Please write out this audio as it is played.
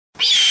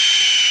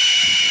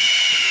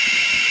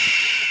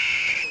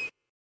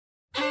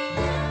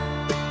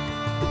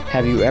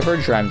Have you ever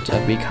dreamt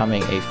of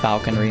becoming a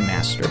falconry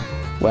master?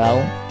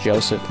 Well,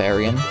 Joseph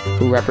Varian,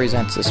 who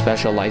represents the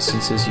Special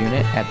Licenses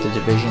Unit at the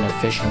Division of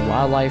Fish and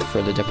Wildlife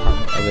for the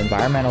Department of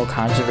Environmental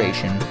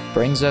Conservation,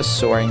 brings us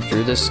soaring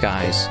through the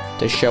skies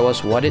to show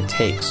us what it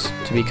takes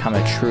to become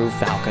a true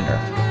falconer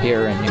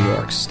here in New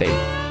York State.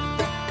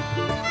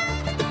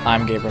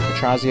 I'm Gabriel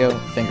Petrazio,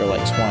 Finger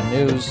Lakes One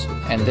News,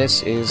 and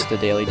this is the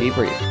Daily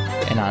Debrief.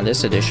 And on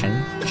this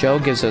edition, Joe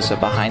gives us a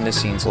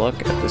behind-the-scenes look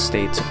at the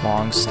state's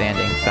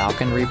long-standing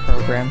falconry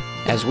program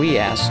as we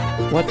ask,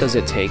 what does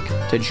it take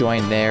to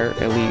join their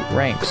elite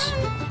ranks?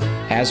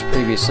 As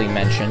previously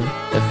mentioned,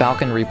 the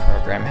falconry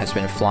program has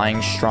been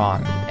flying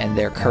strong, and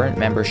their current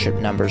membership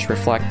numbers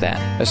reflect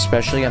that,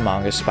 especially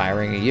among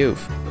aspiring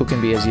youth, who can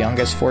be as young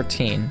as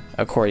 14,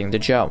 according to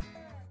Joe.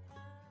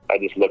 I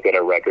just looked at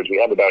our records.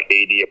 We have about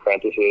 80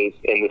 apprentices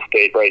in the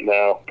state right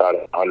now, about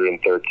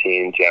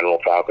 113 general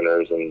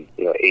falconers and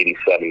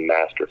 87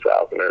 master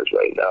falconers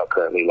right now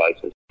currently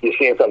licensed. You're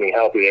seeing something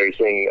healthy there. You're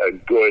seeing a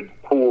good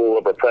pool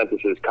of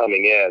apprentices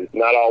coming in.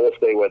 Not all will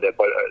stay with it,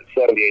 but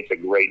 78 is a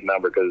great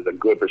number because a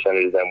good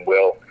percentage of them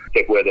will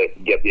stick with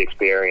it, get the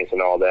experience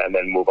and all that, and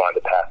then move on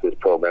to pass this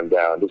program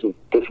down. This is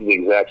the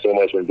exact same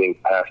way it's been being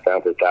passed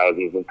down for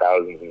thousands and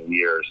thousands of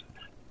years.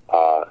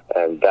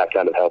 And that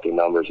kind of healthy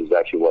numbers is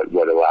actually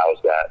what allows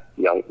that.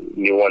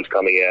 New ones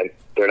coming in,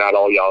 they're not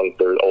all young.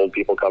 There's old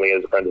people coming in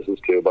as apprentices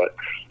too, but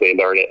they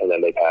learn it and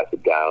then they pass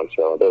it down.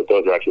 So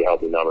those are actually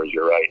healthy numbers.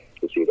 You're right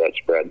to see that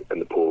spread in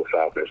the pool of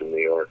falconers in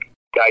New York.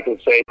 I can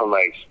say from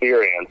my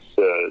experience,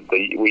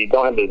 we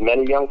don't have as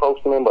many young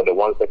folks come in, but the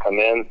ones that come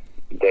in,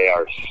 they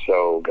are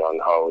so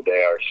gung-ho.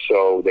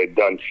 They've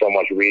done so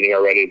much reading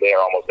already. They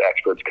are almost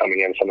experts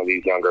coming in. Some of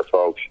these younger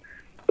folks,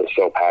 they're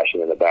so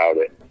passionate about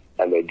it.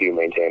 And they do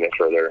maintain it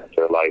for their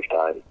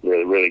lifetime.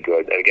 Really, really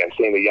good. And again,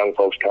 seeing the young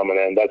folks coming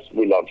in,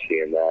 we love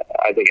seeing that.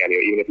 I think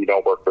anyway, even if you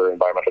don't work for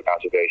environmental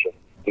conservation,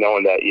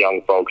 knowing that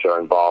young folks are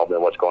involved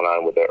in what's going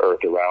on with the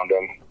earth around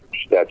them,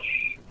 that's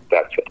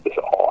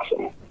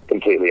awesome.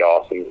 Completely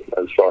awesome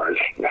as far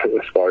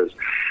as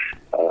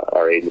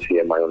our agency,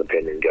 in my own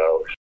opinion,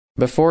 goes.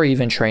 Before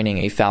even training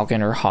a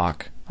falcon or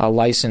hawk, a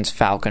licensed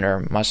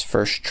falconer must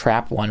first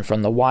trap one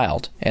from the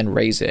wild and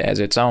raise it as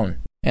its own.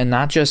 And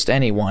not just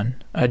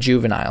anyone, a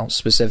juvenile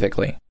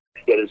specifically.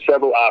 Yeah, there's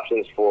several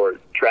options for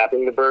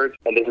trapping the birds,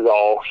 and this is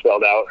all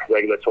spelled out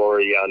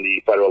regulatory on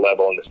the federal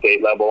level and the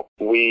state level.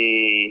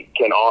 We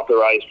can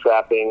authorize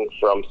trapping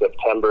from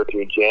September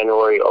through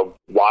January of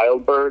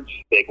wild birds.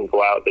 They can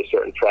go out, there's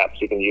certain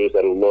traps you can use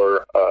that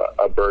lure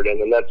a bird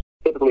in, and that's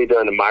typically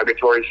during the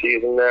migratory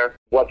season there.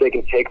 What they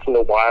can take from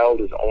the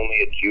wild is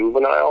only a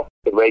juvenile.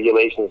 The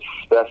regulations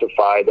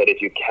specify that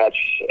if you catch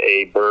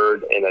a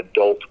bird in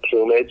adult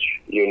plumage,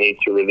 you need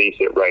to release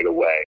it right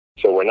away.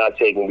 So we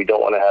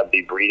don't want to have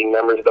the breeding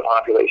members of the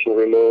population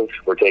removed.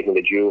 We're taking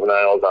the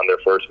juveniles on their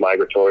first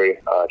migratory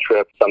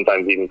trip,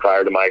 sometimes even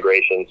prior to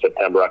migration,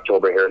 September,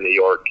 October here in New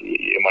York.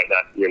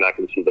 You're not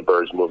going to see the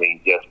birds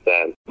moving just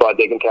then. But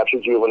they can capture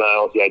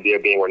juveniles, the idea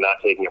being we're not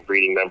taking a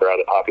breeding member out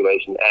of the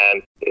population,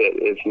 and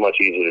it's much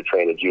easier to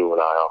train a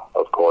juvenile,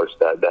 of course,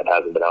 that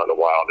hasn't been out in the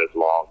wild as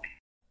long.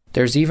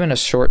 There's even a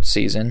short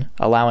season,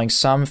 allowing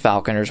some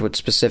falconers with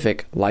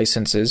specific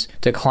licenses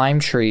to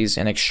climb trees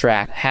and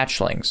extract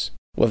hatchlings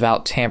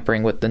without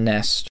tampering with the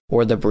nest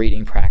or the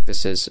breeding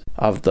practices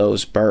of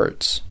those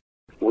birds.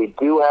 We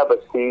do have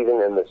a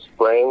season in the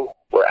spring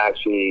where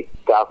actually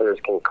falconers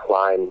can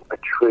climb a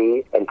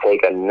tree and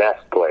take a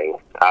nestling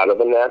out of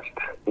a nest.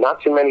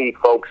 Not too many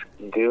folks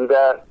do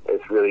that.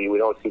 We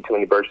don't see too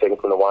many birds taken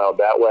from the wild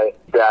that way.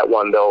 That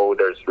one, though,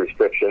 there's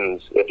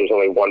restrictions. If there's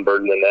only one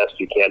bird in the nest,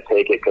 you can't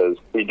take it because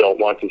we don't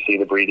want to see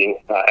the breeding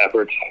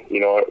efforts,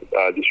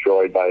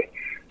 destroyed by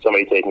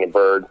somebody taking a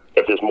bird.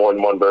 If there's more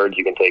than one bird,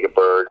 you can take a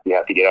bird. You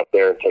have to get up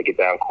there, take it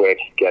down quick,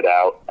 get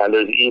out. And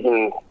there's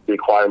even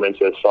requirements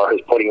as far as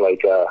putting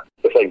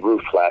it's like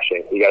roof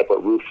flashing. You got to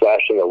put roof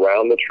flashing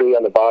around the tree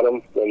on the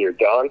bottom when you're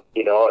done,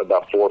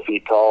 about 4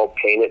 feet tall,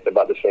 paint it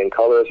about the same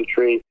color as a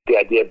tree. The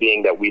idea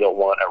being that we don't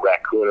want a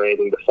raccoon or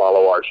anything to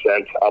follow our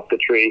scent up the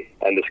tree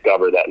and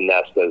discover that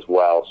nest as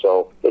well.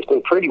 So it's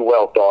been pretty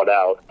well thought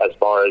out as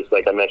far as,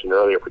 like I mentioned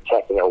earlier,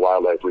 protecting our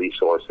wildlife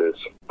resources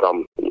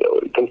from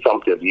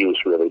consumptive use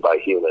really by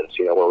humans,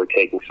 where we're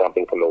taking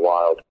something from the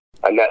wild.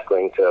 A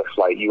nestling to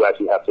flight, you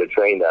actually have to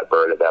train that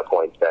bird at that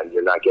point then.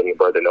 You're not getting a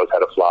bird that knows how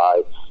to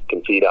fly,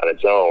 can feed on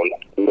its own.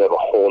 You have a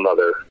whole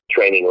other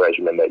training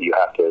regimen that you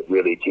have to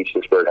really teach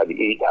this bird how to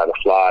eat, how to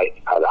fly,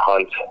 how to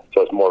hunt.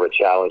 So it's more of a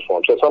challenge for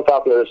them. So some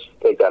falconers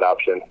take that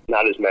option.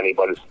 Not as many,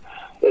 but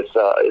it's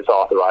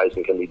authorized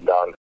and can be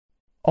done.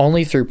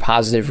 Only through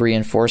positive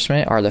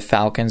reinforcement are the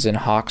falcons and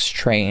hawks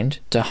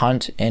trained to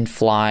hunt and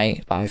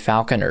fly by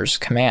falconers'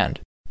 command.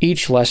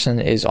 Each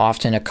lesson is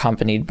often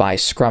accompanied by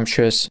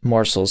scrumptious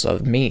morsels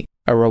of meat,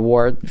 a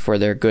reward for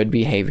their good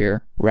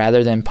behavior,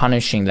 rather than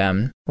punishing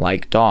them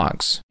like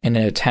dogs in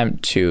an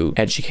attempt to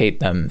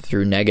educate them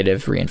through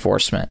negative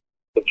reinforcement.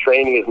 The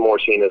training is more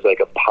seen as like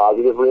a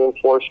positive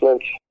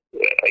reinforcement.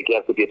 I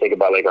guess if you think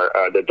about like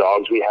the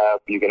dogs we have,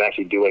 you can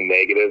actually do a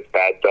negative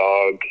bad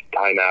dog,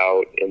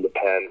 timeout, in the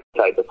pen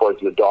type of force.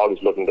 The dog is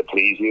looking to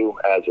please you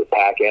as a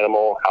pack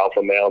animal,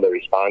 alpha male, they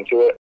respond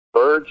to it.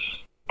 Birds,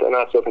 they're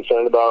not so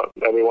concerned about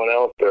everyone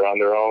else. They're on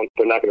their own.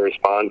 They're not going to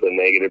respond to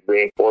negative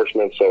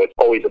reinforcement, so it's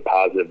always a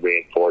positive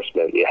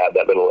reinforcement. You have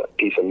that little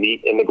piece of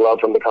meat in the glove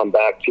for them to come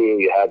back to.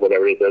 You have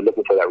whatever it is. They're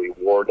looking for that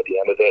reward at the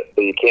end of it.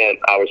 So you can't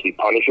obviously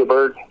punish your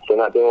bird if they're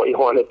not doing what you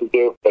want it to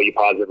do, but you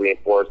positively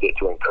reinforce it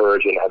to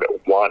encourage it and have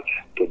it want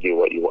to do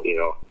what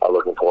you are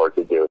looking forward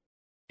to do.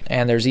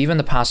 And there's even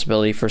the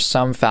possibility for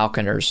some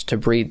falconers to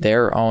breed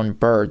their own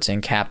birds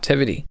in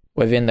captivity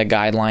within the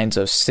guidelines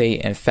of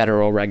state and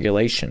federal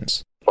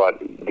regulations. But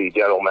the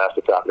general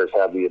master falconers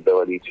have the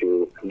ability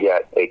to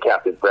get a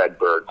captive bred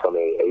bird from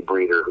a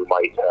breeder who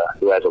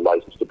has a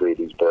license to breed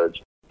these birds.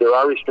 There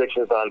are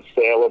restrictions on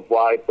sale of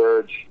live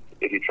birds.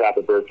 If you trap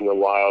a bird from the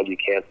wild, you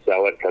can't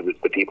sell it because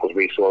it's the people's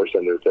resource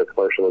and there's their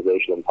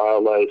commercialization of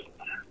wildlife.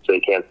 So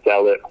you can't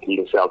sell it.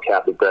 You can sell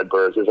captive bred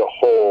birds. There's a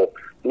whole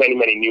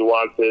many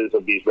nuances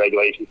of these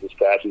regulations and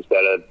statutes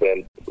that have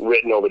been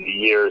written over the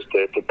years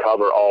to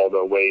cover all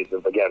the ways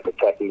of, again,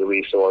 protecting the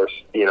resource.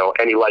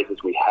 Any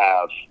license we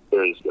have,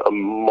 there's a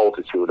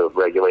multitude of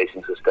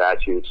regulations and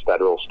statutes,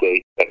 federal,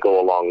 state, that go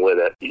along with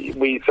it.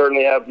 We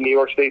certainly have New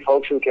York State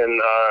folks who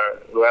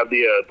have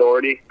the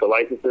authority, the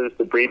licenses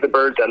to breed the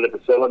birds and the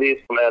facilities,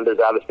 and there's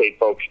out-of-state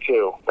folks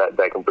too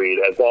that can breed.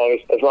 As long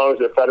as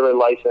they're federally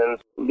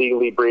licensed,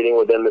 legally breeding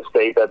within the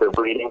state that they're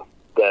breeding,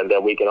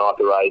 then we can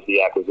authorize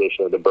the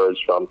acquisition of the birds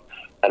from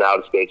an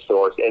out-of-state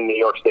source. In New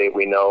York State,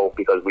 we know,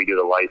 because we do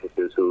the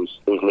licenses, who's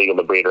legal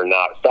to breed or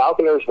not.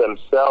 Falconers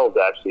themselves,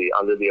 actually,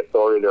 under the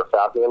authority of their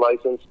falconry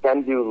license,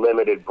 can do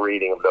limited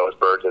breeding of those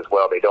birds as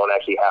well. They don't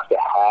actually have to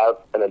have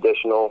an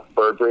additional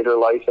bird breeder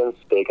license.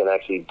 They can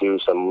actually do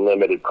some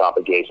limited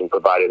propagation,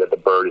 provided that the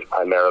bird is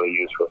primarily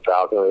used for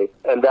falconry.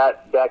 And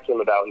that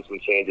came about in some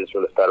changes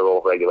from the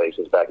federal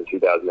regulations back in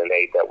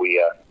 2008 that we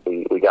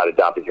got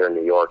adopted here in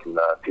New York in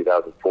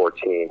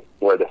 2014,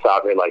 where the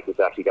falconry license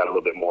actually got a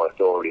little bit more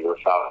authority, where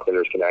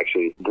falconers can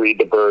actually breed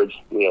the birds,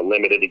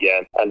 limited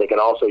again, and they can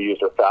also use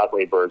their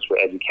falconry birds for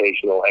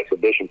educational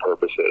exhibition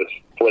purposes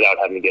without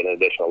having to get an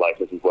additional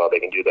license as well. They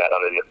can do that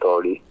under the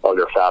authority of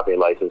their falconry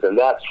license, and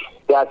that's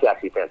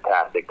actually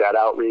fantastic, that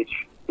outreach,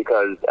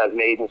 because as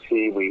an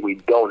agency, we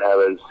don't have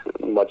as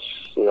much,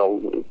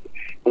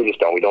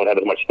 we don't have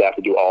as much staff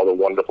to do all the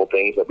wonderful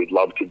things that we'd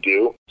love to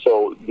do.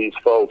 So these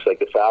folks, like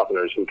the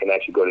falconers, who can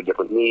actually go to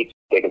different meets,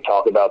 they can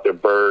talk about their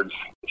birds,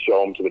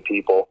 show them to the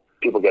people.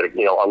 People get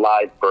a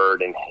live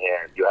bird in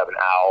hand. You have an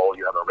owl,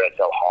 you have a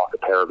red-tailed hawk, a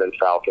peregrine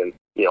falcon.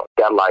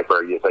 That live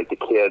bird is like the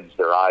kids,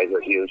 their eyes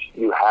are huge.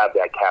 You have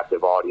that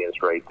captive audience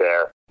right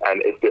there.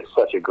 And it's just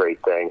such a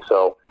great thing.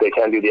 So they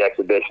can do the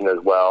exhibition as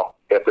well.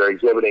 If they're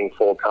exhibiting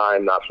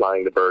full-time, not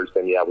flying the birds,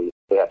 then they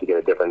have to get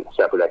a different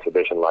separate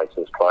exhibition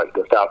license. But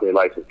the falconry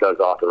license does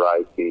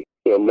authorize the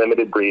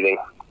limited breeding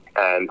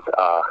and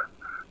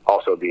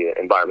also the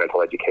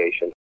environmental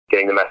education,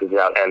 getting the message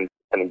out. And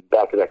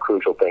back to that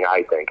crucial thing,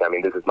 I think. I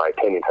mean, this is my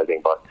opinion, I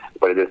think,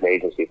 but it is an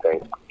agency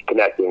thing.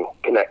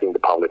 Connecting the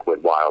public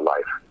with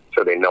wildlife,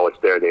 so they know it's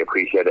there, they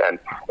appreciate it, and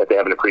if they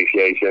have an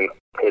appreciation,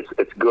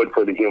 it's good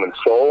for the human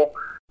soul,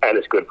 and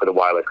it's good for the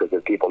wildlife, because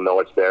if people know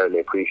it's there and they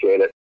appreciate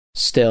it.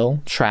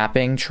 Still,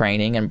 trapping,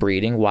 training, and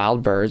breeding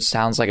wild birds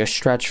sounds like a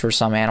stretch for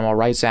some animal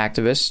rights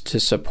activists to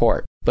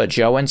support. But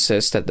Joe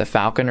insists that the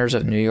falconers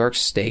of New York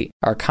State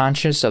are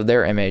conscious of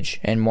their image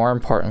and, more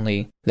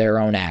importantly, their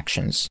own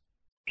actions.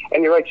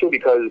 And you're right, too,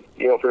 because,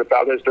 for the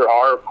falconers, there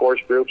are, of course,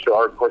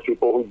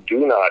 people who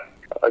do not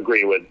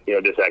agree with,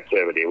 this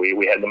activity.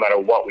 We had, no matter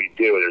what we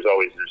do,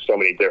 there's so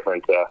many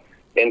different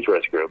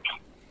interest groups.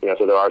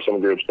 So there are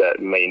some groups that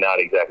may not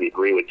exactly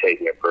agree with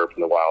taking a bird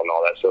from the wild and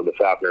all that. So the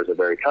falconers are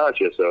very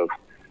conscious of,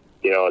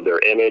 their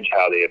image,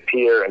 how they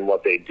appear, and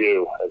what they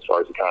do as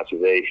far as the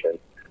conservation.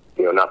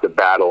 Not to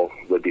battle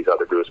with these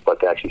other groups, but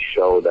to actually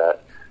show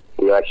that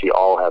we actually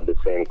all have the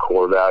same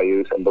core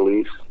values and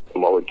beliefs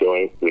in what we're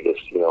doing. We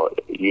just,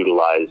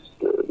 utilize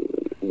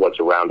what's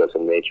around us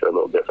in nature a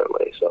little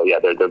differently. So, yeah,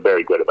 they're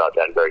very good about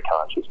that and very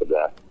conscious of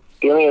that.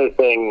 The only other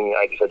thing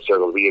I just had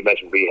circled, you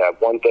mentioned rehab.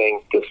 One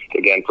thing, just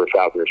again for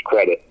falconers'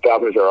 credit,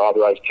 falconers are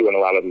authorized to, and a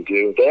lot of them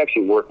do. They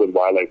actually work with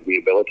wildlife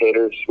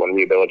rehabilitators when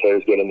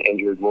rehabilitators get an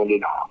injured,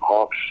 wounded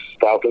hawks,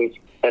 falcons,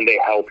 and they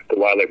help the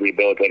wildlife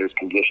rehabilitators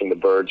condition the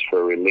birds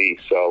for release.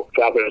 So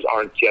falconers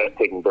aren't just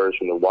taking birds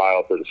from the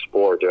wild for the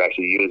sport. They're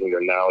actually using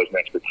their knowledge and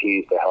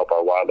expertise to help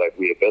our wildlife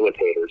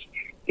rehabilitators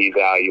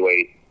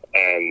evaluate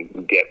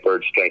and get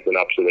birds strengthened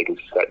up so they can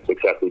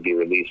successfully be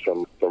released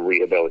from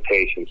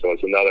rehabilitation. So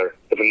it's another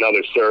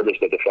service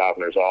that the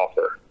falconers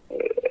offer.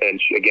 And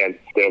again,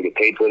 they don't get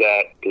paid for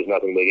that. There's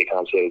nothing they get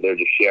compensated. They're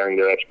just sharing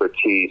their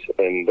expertise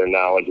and their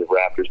knowledge of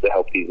raptors to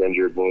help these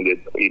injured,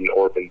 wounded, even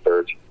orphaned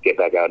birds get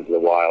back out into the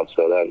wild.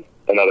 So then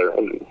another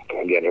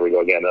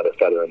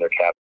feather in their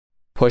cap.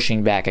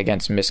 Pushing back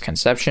against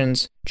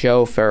misconceptions,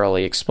 Joe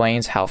thoroughly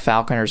explains how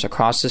falconers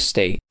across the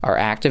state are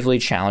actively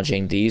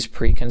challenging these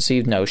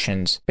preconceived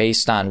notions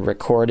based on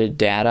recorded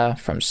data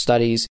from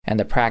studies and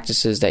the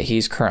practices that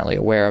he's currently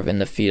aware of in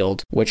the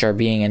field, which are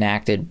being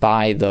enacted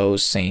by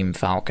those same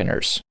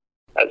falconers.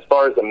 As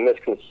far as the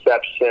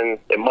misconception,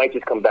 it might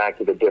just come back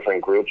to the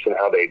different groups and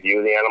how they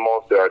view the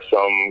animals. There are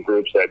some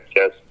groups that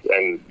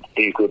and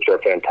these groups are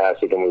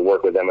fantastic, and we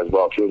work with them as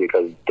well too,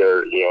 because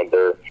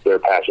their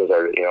passions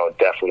are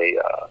definitely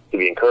to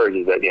be encouraged,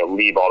 is that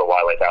leave all the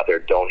wildlife out there,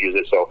 don't use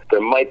it. So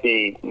there might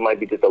be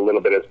just a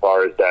little bit as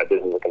far as that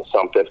this is a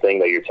consumptive thing,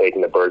 that you're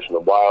taking the birds from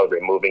the wild,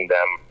 removing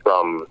them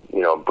from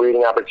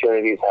breeding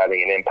opportunities,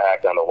 having an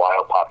impact on the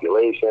wild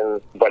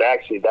population. But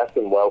actually, that's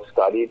been well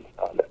studied.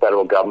 The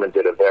federal government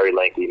did a very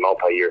lengthy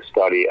multi-year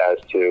study as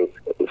to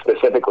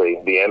specifically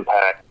the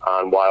impact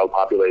on wild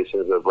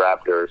populations of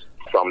raptors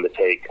from the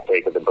take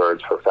of the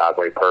birds for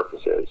falconry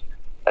purposes.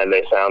 And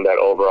they found that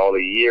over all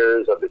the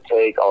years of the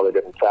take, all the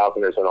different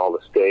falconers in all the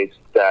states,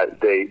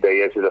 that they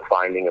issued a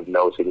finding of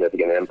no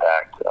significant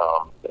impact,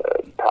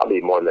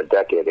 probably more than a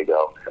decade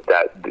ago,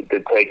 that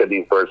the take of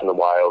these birds in the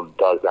wild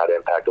does not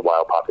impact the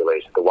wild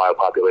population. The wild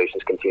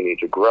populations continue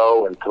to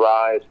grow and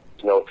thrive.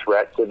 There's no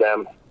threat to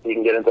them. You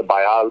can get into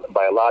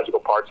biological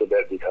parts of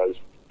it, because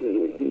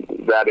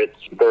rabbits,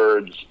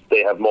 birds,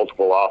 they have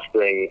multiple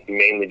offspring,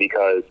 mainly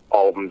because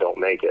all of them don't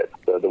make it.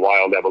 So the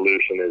wild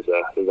evolution is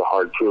a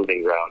hard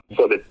proving ground.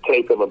 So the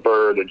take of a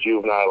bird, a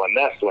juvenile, a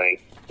nestling,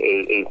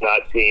 is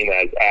not seen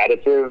as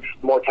additive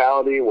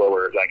mortality, where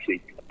we're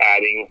actually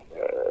adding,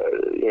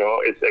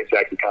 it's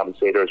actually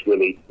compensated. It's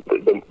really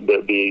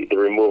the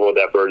removal of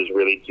that bird is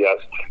really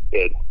just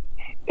it.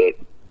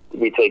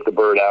 We take the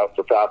bird out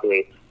for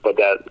falconry, but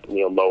that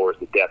lowers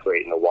the death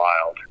rate in the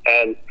wild.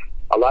 And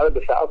a lot of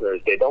the falconers,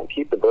 they don't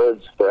keep the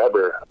birds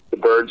forever.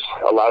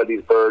 A lot of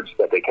these birds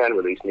that they can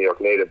release, New York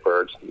native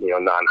birds,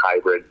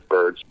 non-hybrid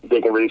birds,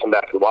 they can release them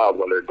back to the wild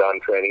when they're done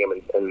training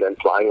them and then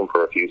flying them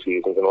for a few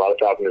seasons. And a lot of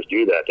falconers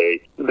do that.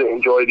 They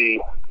enjoy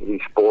the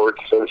sport,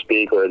 so to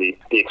speak, or the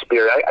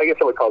experience. I guess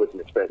I would call this an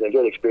experience. They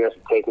enjoy the experience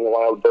of taking a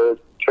wild bird,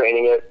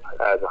 training it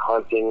as a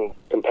hunting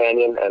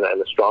companion and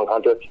a strong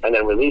hunter, and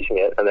then releasing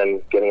it, and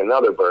then getting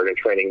another bird and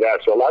training that.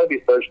 So a lot of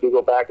these birds do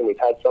go back, and we've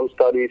had some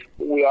studies.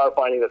 We are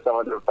finding that some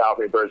of the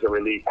falconry birds that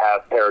released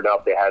have paired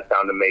up, they have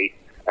found a mate,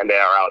 and they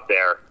are out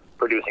there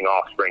producing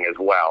offspring as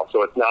well.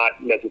 So it's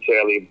not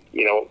necessarily,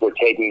 we're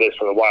taking this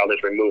from the wild,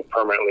 it's removed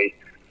permanently.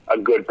 A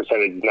good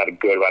percentage, not a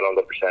good, I don't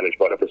know the percentage,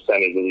 but a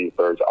percentage of these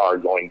birds are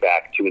going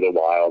back to the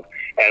wild.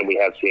 And we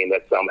have seen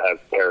that some have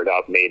paired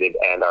up, mated,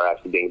 and are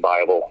actually being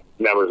viable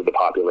members of the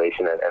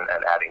population and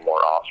adding more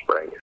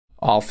offspring.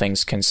 All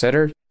things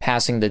considered,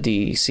 passing the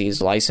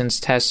DEC's license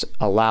test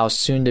allows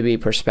soon-to-be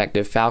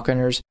prospective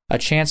falconers a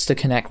chance to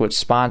connect with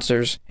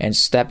sponsors and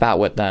step out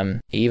with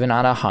them, even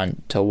on a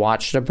hunt, to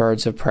watch the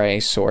birds of prey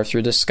soar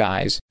through the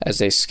skies as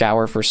they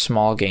scour for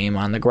small game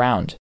on the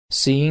ground,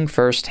 seeing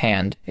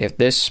firsthand if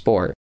this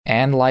sport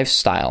and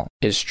lifestyle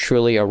is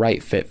truly a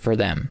right fit for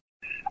them.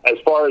 As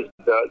far as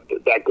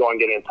that going,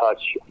 getting in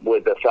touch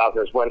with the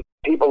falconers, when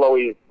people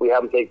we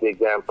have them take the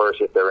exam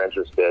first if they're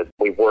interested.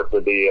 We've worked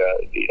with the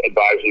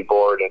advisory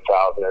board and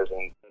falconers,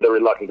 and they're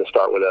reluctant to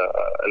start with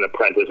an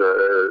apprentice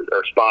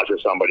or sponsor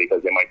somebody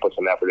because they might put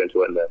some effort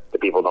into it and the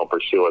people don't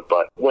pursue it.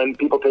 But when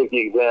people take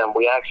the exam,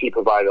 we actually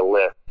provide a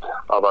list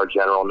of our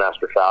general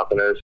master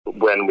falconers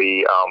when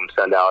we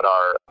send out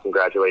our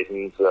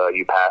congratulations,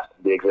 you passed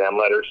the exam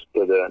letters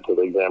to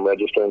the exam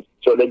registrants.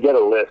 So they get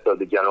a list of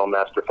the general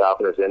master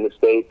falconers in the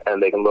state,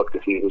 and they can look to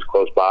see who's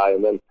close by,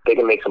 and then they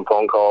can make some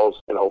phone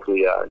calls and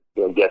hopefully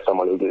get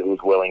someone who's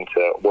willing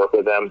to work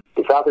with them.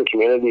 The falcon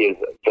community is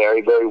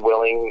very, very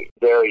willing,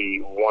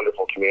 very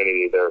wonderful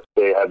community.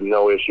 They have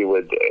no issue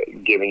with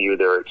giving you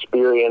their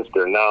experience,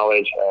 their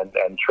knowledge,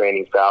 and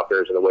training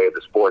falconers in the way of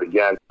the sport.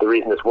 Again, the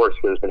reason this works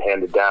is because it's been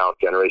handed down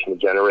generation to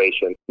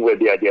generation with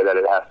the idea that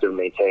it has to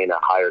maintain a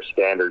higher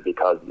standard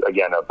because,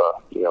 again, of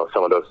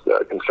some of those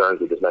concerns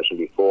we just mentioned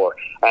before.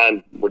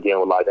 And we're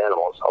dealing with live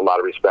animals, a lot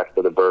of respect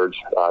for the birds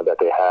that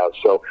they have.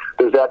 So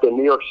there's that. The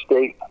New York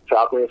State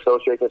Falconry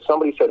Association, if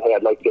somebody said, hey,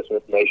 I'd like to get some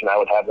information, I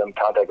would have them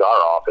contact our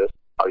office.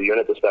 Our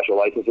unit, the Special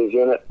Licenses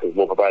Unit, because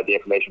we'll provide the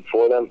information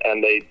for them,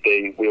 and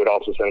we would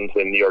also send them to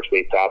the New York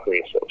State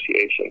Falconry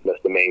Association.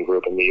 That's the main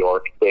group in New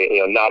York.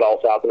 Not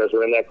all falconers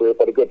are in that group,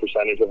 but a good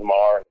percentage of them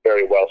are.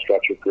 Very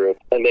well-structured group.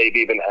 And they've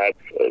even had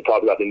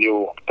talked about the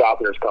new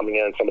falconers coming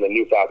in, some of the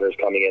new falconers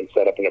coming in,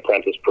 set up an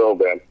apprentice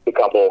program. A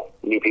couple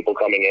new people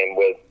coming in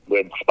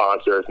with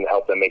sponsors and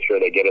help them make sure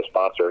they get a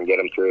sponsor and get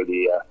them through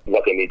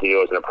what they need to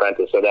do as an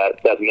apprentice. So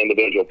that's an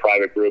individual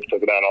private group,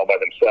 took it on all by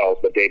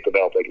themselves, but they've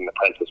developed an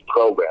apprentice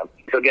program.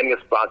 So getting a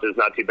sponsor is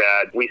not too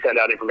bad. We send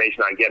out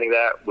information on getting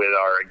that with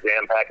our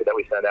exam packet that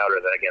we send out, or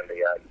the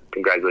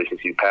congratulations,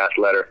 you passed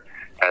letter.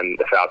 And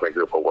the falconry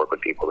group will work with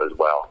people as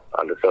well.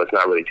 So it's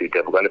not really too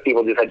difficult. And if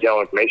people just had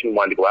general information,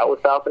 wanted to go out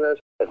with falconers,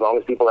 As long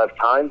as people have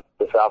time,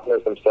 the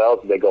Falconers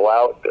themselves, they go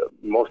out.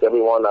 Most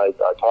everyone I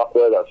talk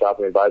with, our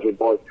Falconer Advisory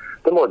Board,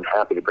 they're more than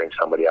happy to bring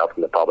somebody out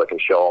from the public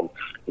and show them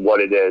what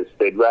it is.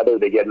 They'd rather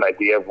they get an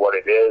idea of what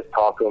it is,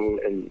 talk to them,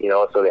 and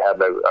so they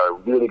have a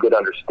really good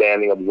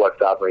understanding of what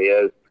falconry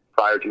is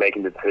prior to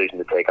making the decision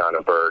to take on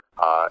a bird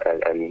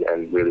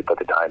and really put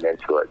the time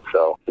into it.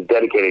 So it's a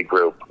dedicated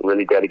group,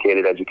 really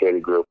dedicated,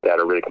 educated group that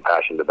are really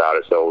compassionate about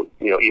it. So,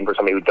 even for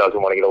somebody who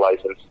doesn't want to get a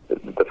license,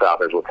 the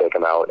Falconers will take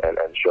them out and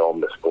show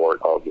them the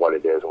sport of what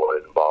it is and what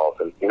it involves.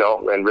 And,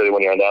 and really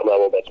when you're on that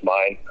level, that's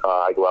mine.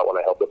 I go out when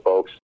I help the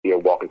folks. You're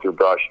walking through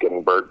brush,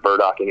 getting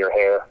burdock in your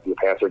hair, your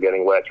pants are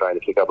getting wet trying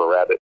to kick up a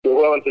rabbit. You're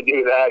willing to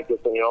do that,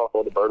 just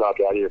pull the burdock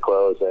out of your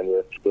clothes, and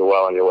you're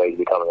well on your way to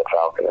becoming a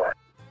falconer.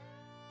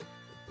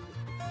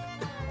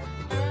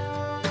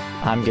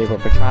 I'm Gabriel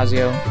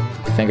Petrazio,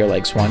 Finger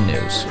Lakes One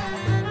News.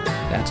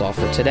 That's all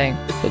for today.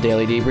 The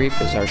Daily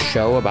Debrief is our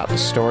show about the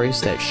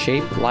stories that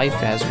shape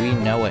life as we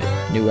know it.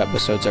 New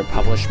episodes are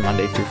published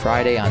Monday through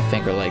Friday on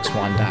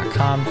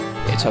fingerlakes1.com.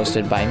 It's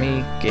hosted by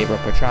me, Gabriel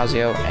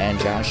Petrazio, and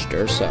Josh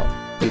Durso.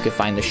 You can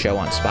find the show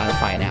on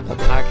Spotify and Apple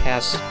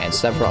Podcasts and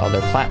several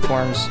other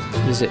platforms.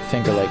 Visit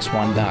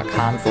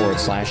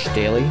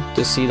fingerlakes1.com/daily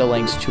to see the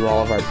links to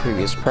all of our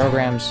previous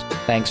programs.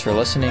 Thanks for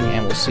listening,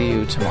 and we'll see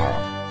you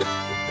tomorrow.